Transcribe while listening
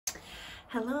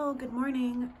Hello, good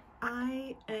morning.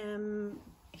 I am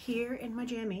here in my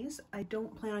jammies. I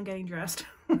don't plan on getting dressed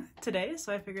today,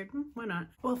 so I figured, why not?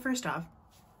 Well, first off,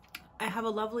 I have a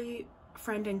lovely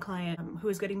friend and client who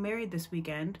is getting married this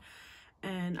weekend,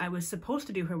 and I was supposed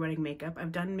to do her wedding makeup.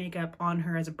 I've done makeup on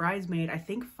her as a bridesmaid, I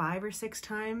think 5 or 6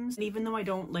 times. And even though I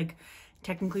don't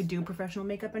technically do professional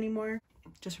makeup anymore,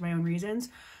 just for my own reasons,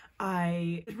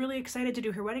 I was really excited to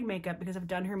do her wedding makeup because I've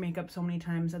done her makeup so many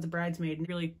times as a bridesmaid, and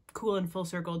really cool and full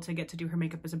circle to get to do her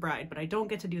makeup as a bride, but I don't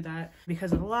get to do that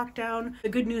because of the lockdown. The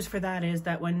good news for that is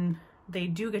that when they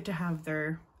do get to have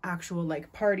their actual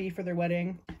party for their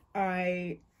wedding,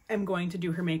 I am going to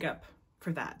do her makeup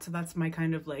for that. So that's my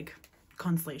kind of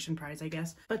consolation prize, I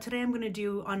guess. But today I'm going to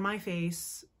do on my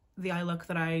face the eye look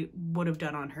that I would have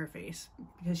done on her face,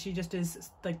 because she just is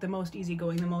the most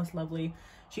easygoing, the most lovely.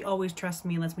 She always trusts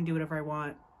me and lets me do whatever I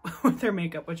want with her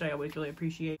makeup, which I always really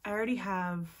appreciate. I already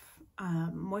have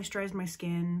moisturized my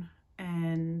skin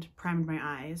and primed my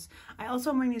eyes. I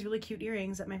also am wearing these really cute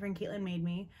earrings that my friend Caitlin made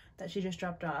me that she just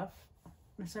dropped off,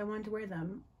 so I wanted to wear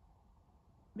them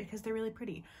because they're really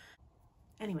pretty.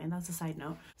 Anyway, that's a side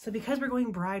note. So because we're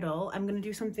going bridal, I'm gonna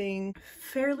do something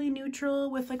fairly neutral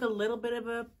with a little bit of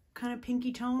a kind of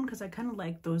pinky tone, because I kind of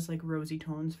like those rosy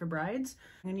tones for brides.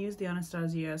 I'm gonna use the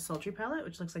Anastasia Sultry palette,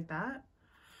 which looks like that.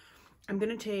 I'm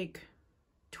gonna take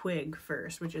Twig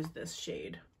first, which is this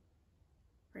shade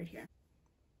right here.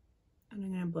 And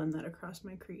I'm gonna blend that across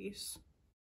my crease.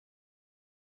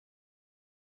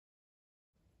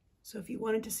 So if you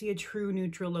wanted to see a true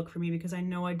neutral look for me, because I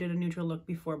know I did a neutral look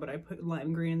before, but I put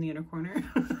lime green in the inner corner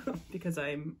because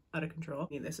I'm out of control.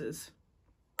 This is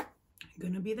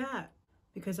gonna be that,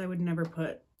 because I would never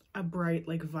put a bright,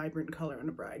 vibrant color on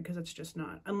a bride, because it's just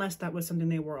not, unless that was something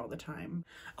they wore all the time.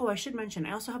 Oh, I should mention,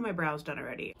 I also have my brows done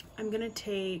already. I'm gonna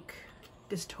take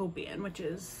Dystopian, which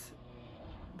is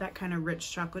that kind of rich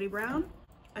chocolatey brown.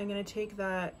 I'm gonna take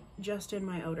that just in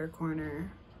my outer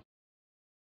corner.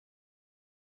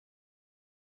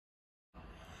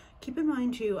 Keep in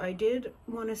mind too, I did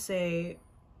want to say,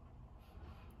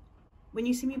 when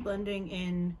you see me blending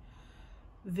in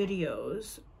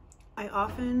videos, I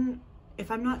often,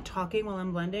 if I'm not talking while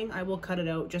I'm blending, I will cut it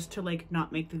out just to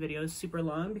not make the videos super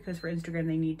long, because for Instagram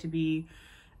they need to be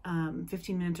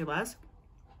 15 minutes or less.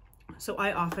 So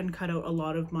I often cut out a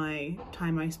lot of my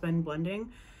time I spend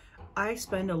blending. I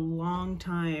spend a long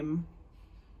time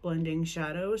blending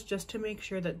shadows just to make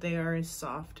sure that they are as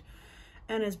soft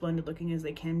and as blended looking as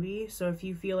they can be. So if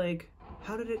you feel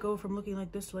how did it go from looking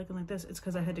like this to looking like this, it's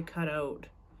because I had to cut out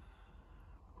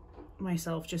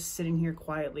myself just sitting here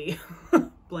quietly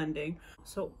blending.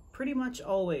 So pretty much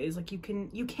always, you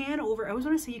can over, I always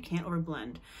want to say you can't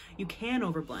overblend. You can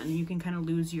overblend and you can kind of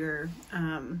lose your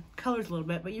colors a little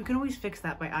bit, but you can always fix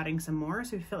that by adding some more.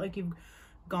 So if you felt like you've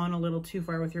gone a little too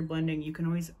far with your blending, you can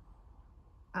always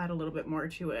add a little bit more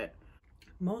to it.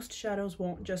 Most shadows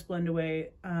won't just blend away.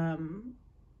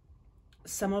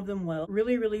 Some of them will.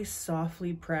 Really, really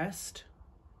softly pressed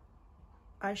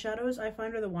eyeshadows, I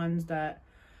find, are the ones that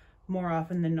more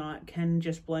often than not can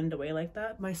just blend away like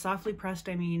that. By softly pressed,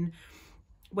 I mean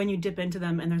when you dip into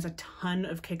them and there's a ton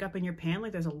of kick up in your pan,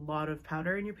 there's a lot of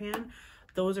powder in your pan,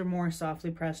 those are more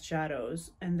softly pressed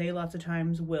shadows, and they lots of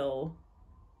times will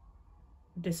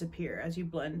disappear as you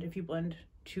blend if you blend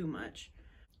too much.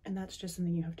 And that's just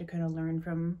something you have to kind of learn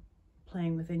from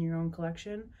playing within your own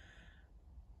collection.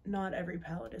 Not every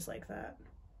palette is like that.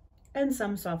 And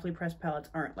some softly pressed palettes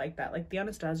aren't like that. The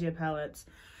Anastasia palettes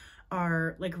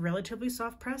are relatively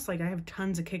soft pressed. I have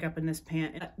tons of kick up in this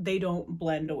pan. They don't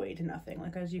blend away to nothing.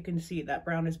 As you can see, that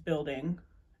brown is building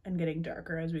and getting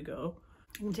darker as we go.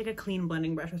 I'm gonna take a clean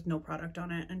blending brush with no product on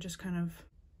it and just kind of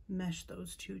mesh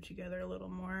those two together a little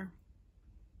more.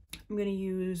 I'm gonna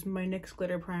use my NYX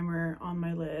glitter primer on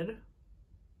my lid.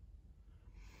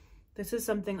 This is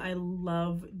something I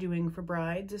love doing for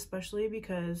brides, especially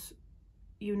because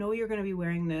you know you're gonna be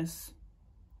wearing this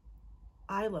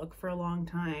eye look for a long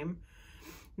time.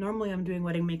 Normally I'm doing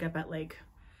wedding makeup at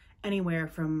anywhere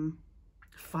from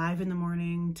 5 in the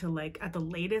morning to at the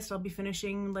latest I'll be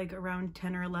finishing around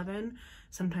 10 or 11,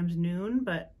 sometimes noon,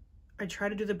 but I try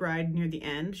to do the bride near the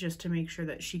end just to make sure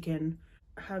that she can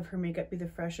have her makeup be the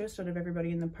freshest out of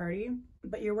everybody in the party.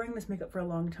 But you're wearing this makeup for a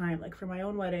long time. For my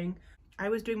own wedding, I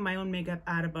was doing my own makeup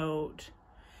at about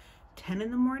 10 in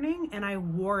the morning, and I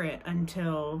wore it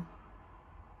until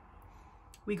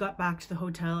we got back to the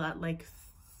hotel at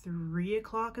 3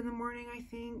 o'clock in the morning, I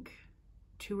think.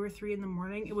 2 or 3 in the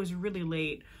morning. It was really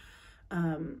late.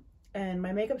 And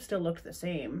my makeup still looked the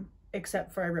same,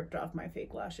 except for I ripped off my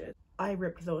fake lashes. I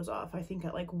ripped those off, I think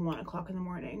at 1 o'clock in the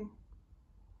morning.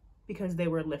 because they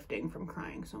were lifting from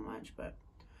crying so much, but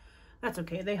that's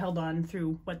okay. They held on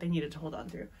through what they needed to hold on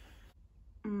through.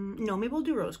 No, maybe we'll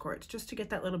do rose quartz just to get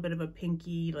that little bit of a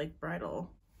pinky, like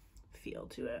bridal feel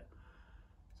to it.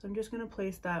 So I'm just gonna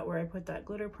place that where I put that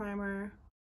glitter primer.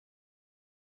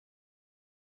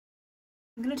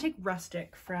 I'm gonna take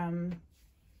Rustic from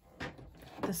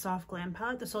the Soft Glam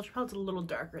palette. The Sultry palette's a little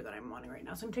darker than I'm wanting right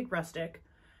now. So I'm gonna take Rustic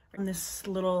on this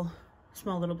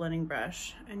small little blending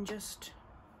brush and just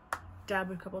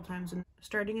dab a couple times. And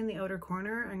starting in the outer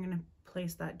corner, I'm gonna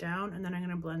place that down and then I'm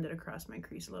gonna blend it across my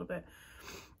crease a little bit.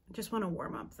 I just wanna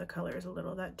warm up the colors a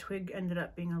little. That twig ended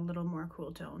up being a little more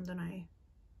cool tone than I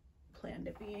planned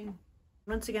it being.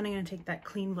 Once again, I'm gonna take that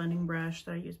clean blending brush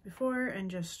that I used before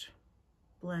and just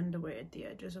blend away at the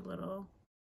edges a little.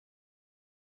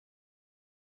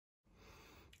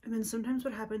 And then sometimes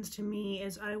what happens to me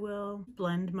is I will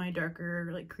blend my darker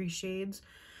like crease shades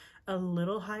a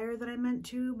little higher than I meant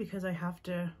to because I have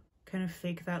to kind of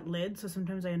fake that lid. So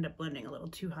sometimes I end up blending a little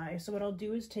too high. So what I'll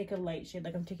do is take a light shade,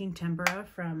 like I'm taking Tempera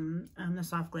from the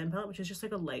Soft Glam palette, which is just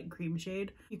like a light cream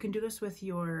shade. You can do this with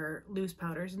your loose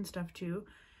powders and stuff too.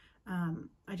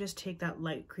 I just take that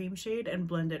light cream shade and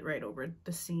blend it right over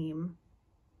the seam.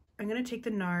 I'm gonna take the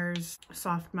NARS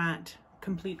Soft Matte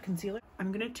Complete Concealer.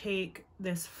 I'm gonna take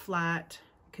this flat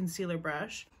concealer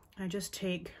brush. I just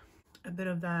take a bit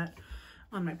of that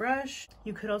on my brush.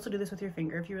 You could also do this with your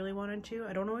finger if you really wanted to.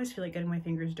 I don't always feel like getting my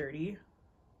fingers dirty,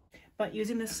 but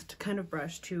using this kind of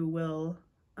brush too will,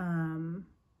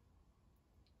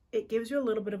 it gives you a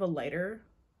little bit of a lighter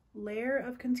layer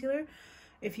of concealer.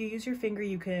 If you use your finger,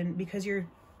 you can, because your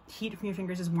heat from your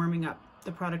fingers is warming up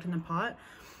the product in the pot,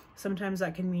 sometimes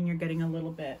that can mean you're getting a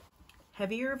little bit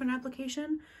heavier of an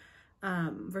application,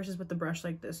 versus with the brush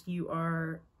like this, you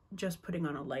are just putting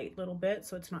on a light little bit,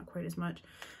 so it's not quite as much.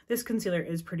 This concealer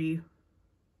is pretty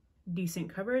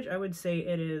decent coverage. I would say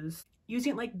it is,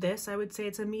 using it like this, I would say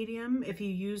it's a medium. If you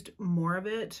used more of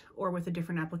it or with a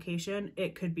different application,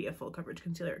 it could be a full coverage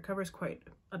concealer. It covers quite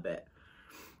a bit.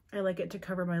 I like it to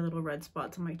cover my little red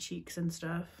spots on my cheeks and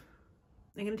stuff.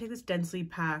 I'm gonna take this densely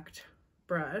packed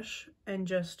brush and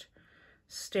just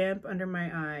stamp under my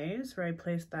eyes where I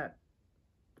placed that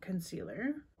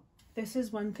concealer. This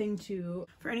is one thing too,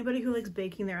 for anybody who likes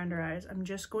baking their under eyes, I'm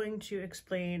just going to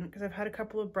explain, because I've had a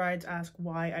couple of brides ask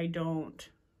why I don't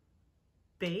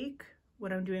bake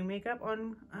when I'm doing makeup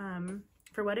on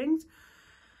for weddings.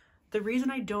 The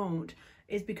reason I don't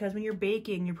is because when you're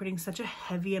baking, you're putting such a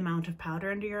heavy amount of powder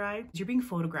under your eye. You're being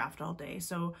photographed all day.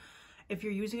 So if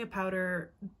you're using a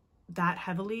powder that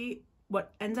heavily,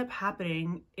 what ends up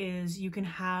happening is you can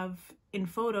have, in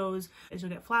photos, is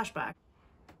you'll get flashback.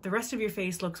 The rest of your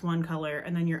face looks one color,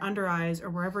 and then your under eyes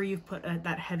or wherever you've put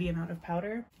that heavy amount of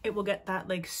powder, it will get that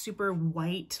like super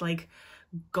white, like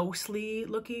ghostly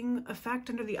looking effect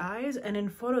under the eyes. And in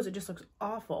photos, it just looks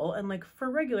awful. And like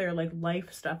for regular like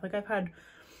life stuff, like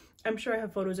I'm sure I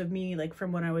have photos of me like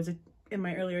from when I was in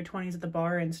my earlier 20s at the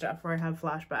bar and stuff where I have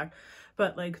flashback,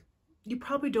 but like you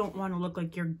probably don't want to look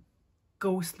like you're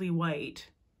ghostly white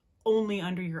only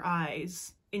under your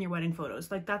eyes in your wedding photos.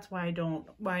 Like that's why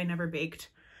I never baked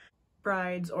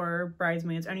brides or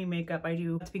bridesmaids, any makeup I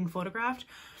do, it's being photographed.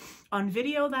 On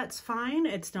video, that's fine,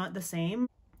 it's not the same,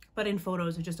 but in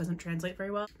photos it just doesn't translate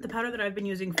very well. The powder that I've been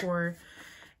using for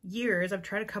years, I've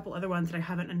tried a couple other ones that I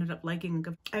haven't ended up liking.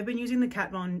 I've been using the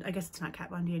Kat Von, I guess it's not Kat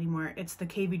Von D anymore, it's the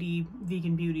KVD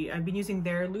Vegan Beauty. I've been using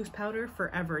their loose powder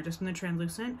forever, just in the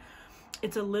translucent.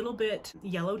 It's a little bit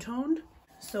yellow toned,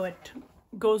 so it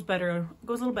goes a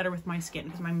little better with my skin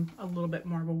because I'm a little bit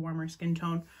more of a warmer skin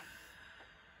tone.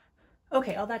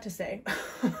 Okay, all that to say,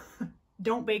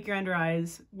 don't bake your under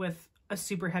eyes with a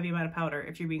super heavy amount of powder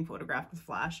if you're being photographed with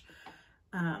flash.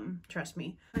 Trust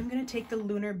me. I'm gonna take the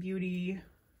Lunar Beauty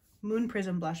Moon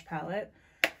Prism blush palette,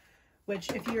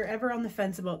 which if you're ever on the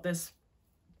fence about this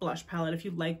blush palette, if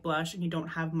you like blush and you don't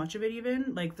have much of it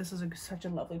even, like this is such a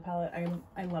lovely palette.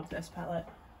 I love this palette.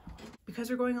 Because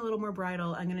we're going a little more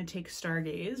bridal, I'm gonna take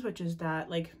Stargaze, which is that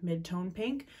like mid-tone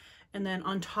pink. And then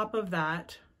on top of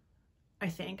that, I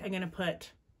think I'm gonna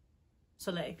put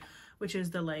Soleil, which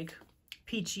is the like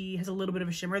peachy, has a little bit of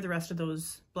a shimmer. The rest of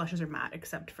those blushes are matte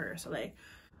except for Soleil.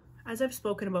 As I've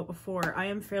spoken about before, I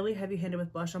am fairly heavy-handed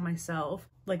with blush on myself,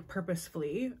 like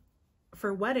purposefully.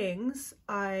 For weddings,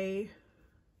 I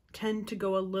tend to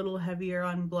go a little heavier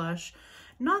on blush.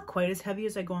 Not quite as heavy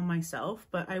as I go on myself,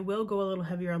 but I will go a little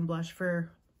heavier on blush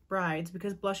for brides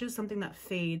because blush is something that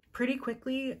fades pretty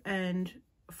quickly and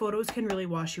photos can really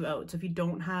wash you out. So if you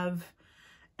don't have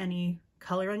any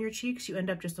color on your cheeks, you end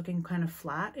up just looking kind of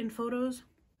flat in photos.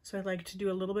 So I like to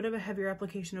do a little bit of a heavier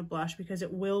application of blush because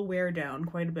it will wear down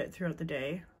quite a bit throughout the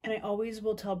day. And I always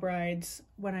will tell brides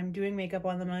when I'm doing makeup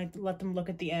on them, I let them look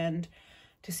at the end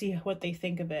to see what they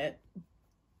think of it.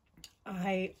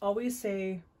 I always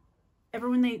say,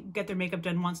 everyone they get their makeup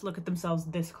done wants to look at themselves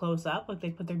this close up, like they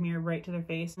put their mirror right to their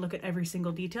face, look at every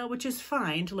single detail, which is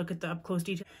fine to look at the up close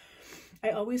detail.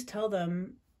 I always tell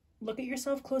them, look at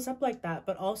yourself close up like that,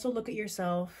 but also look at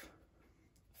yourself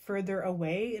further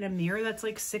away in a mirror that's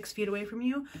like 6 feet away from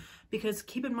you, because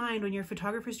keep in mind when your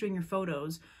photographer's doing your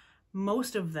photos,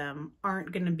 most of them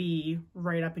aren't going to be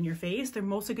right up in your face. They're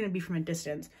mostly going to be from a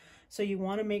distance. So you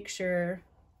want to make sure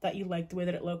that you like the way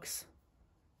that it looks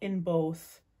in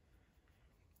both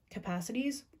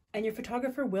capacities, and your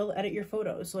photographer will edit your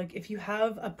photos. So like if you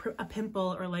have a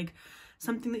pimple or like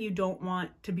something that you don't want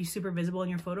to be super visible in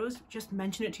your photos, just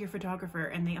mention it to your photographer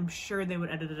and I'm sure they would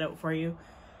edit it out for you.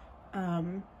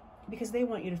 Because they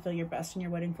want you to feel your best in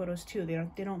your wedding photos too.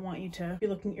 They don't want you to be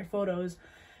looking at your photos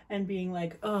and being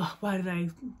like, oh, why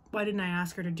didn't I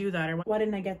ask her to do that? Or why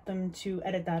didn't I get them to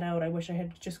edit that out? I wish I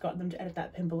had just gotten them to edit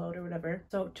that pimple out or whatever.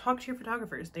 So talk to your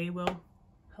photographers. They will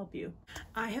help you.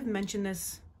 I have mentioned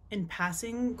this in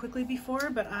passing quickly before,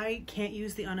 but I can't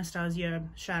use the Anastasia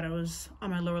shadows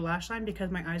on my lower lash line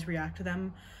because my eyes react to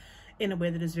them in a way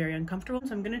that is very uncomfortable.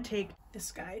 So I'm gonna take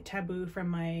this guy, Taboo, from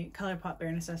my ColourPop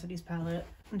Bare Necessities palette.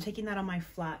 I'm taking that on my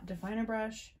flat definer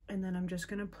brush, and then I'm just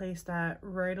gonna place that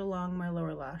right along my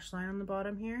lower lash line on the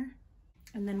bottom here.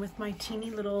 And then with my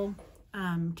teeny little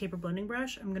taper blending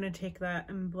brush, I'm gonna take that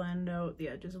and blend out the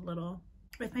edges a little.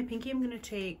 With my pinky, I'm gonna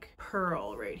take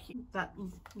Pearl right here, that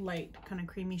light kind of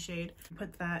creamy shade.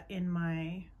 Put that in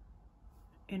my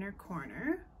inner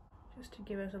corner, just to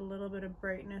give us a little bit of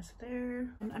brightness there.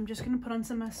 And I'm just gonna put on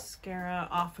some mascara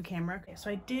off the camera. Okay,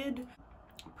 so I did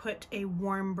put a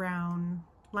warm brown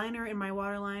liner in my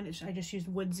waterline. I just used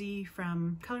Woodsy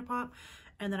from ColourPop,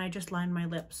 and then I just lined my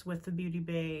lips with the Beauty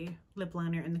Bay lip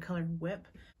liner in the color Whip.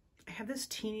 I have this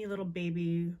teeny little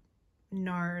baby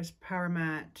NARS Power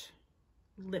Matte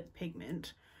lip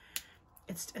pigment.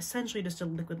 It's essentially just a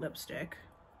liquid lipstick.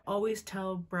 Always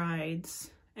tell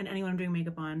brides and anyone I'm doing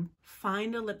makeup on,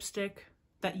 find a lipstick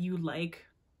that you like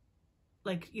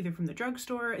either from the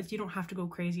drugstore. You don't have to go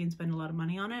crazy and spend a lot of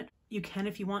money on it. You can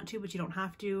if you want to, but you don't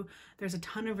have to. There's a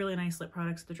ton of really nice lip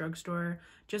products at the drugstore.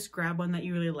 Just grab one that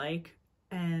you really like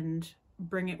and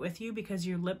bring it with you, because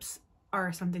your lips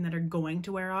are something that are going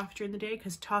to wear off during the day,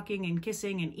 because talking and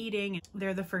kissing and eating,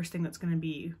 they're the first thing that's going to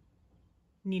be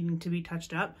needing to be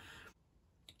touched up.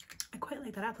 I quite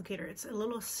like that applicator. It's a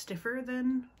little stiffer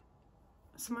than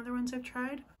some other ones I've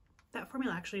tried. That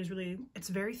formula actually is really, it's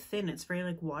very thin. It's very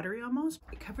like watery almost.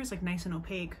 It covers like nice and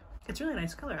opaque. It's really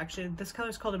nice color actually. This color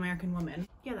is called American Woman.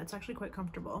 Yeah, that's actually quite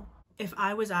comfortable. If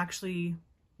I was actually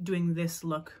doing this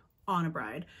look on a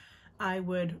bride, I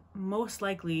would most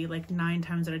likely, like 9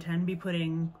 times out of 10, be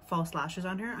putting false lashes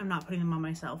on her. I'm not putting them on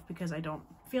myself because I don't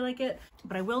feel like it.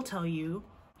 But I will tell you,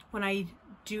 when I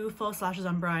do false lashes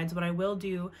on brides, what I will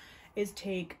do is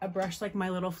take a brush like my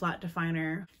little flat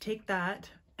definer, take that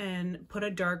and put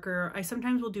a darker, I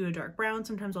sometimes will do a dark brown,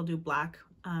 sometimes I'll do black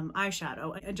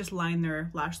eyeshadow, and just line their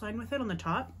lash line with it on the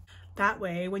top. That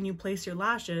way, when you place your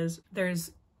lashes,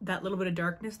 there's that little bit of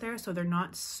darkness there, so they're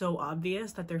not so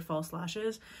obvious that they're false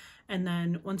lashes. And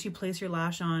then once you place your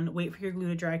lash on, wait for your glue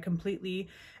to dry completely,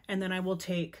 and then I will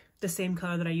take the same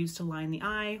color that I used to line the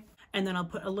eye, and then I'll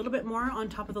put a little bit more on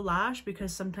top of the lash,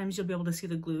 because sometimes you'll be able to see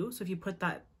the glue. So if you put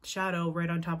that shadow right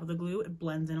on top of the glue, it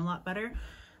blends in a lot better.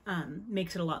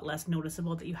 Makes it a lot less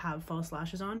noticeable that you have false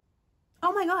lashes on.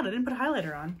 Oh my god, I didn't put a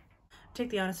highlighter on. Take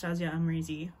the Anastasia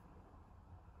Amrezy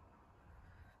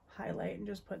highlight and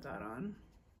just put that on.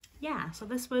 Yeah, so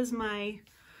this was my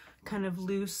kind of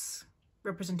loose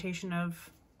representation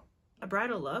of a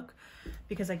bridal look,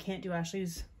 because I can't do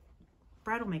Ashley's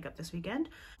bridal makeup this weekend.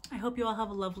 I hope you all have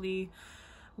a lovely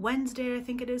Wednesday, I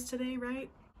think it is today, right?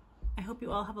 I hope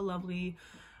you all have a lovely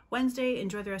Wednesday.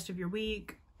 Enjoy the rest of your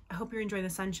week. I hope you're enjoying the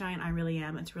sunshine. I really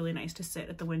am. It's really nice to sit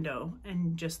at the window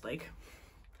and just like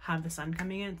have the sun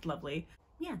coming in. It's lovely.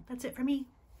 Yeah, that's it for me.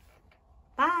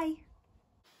 Bye.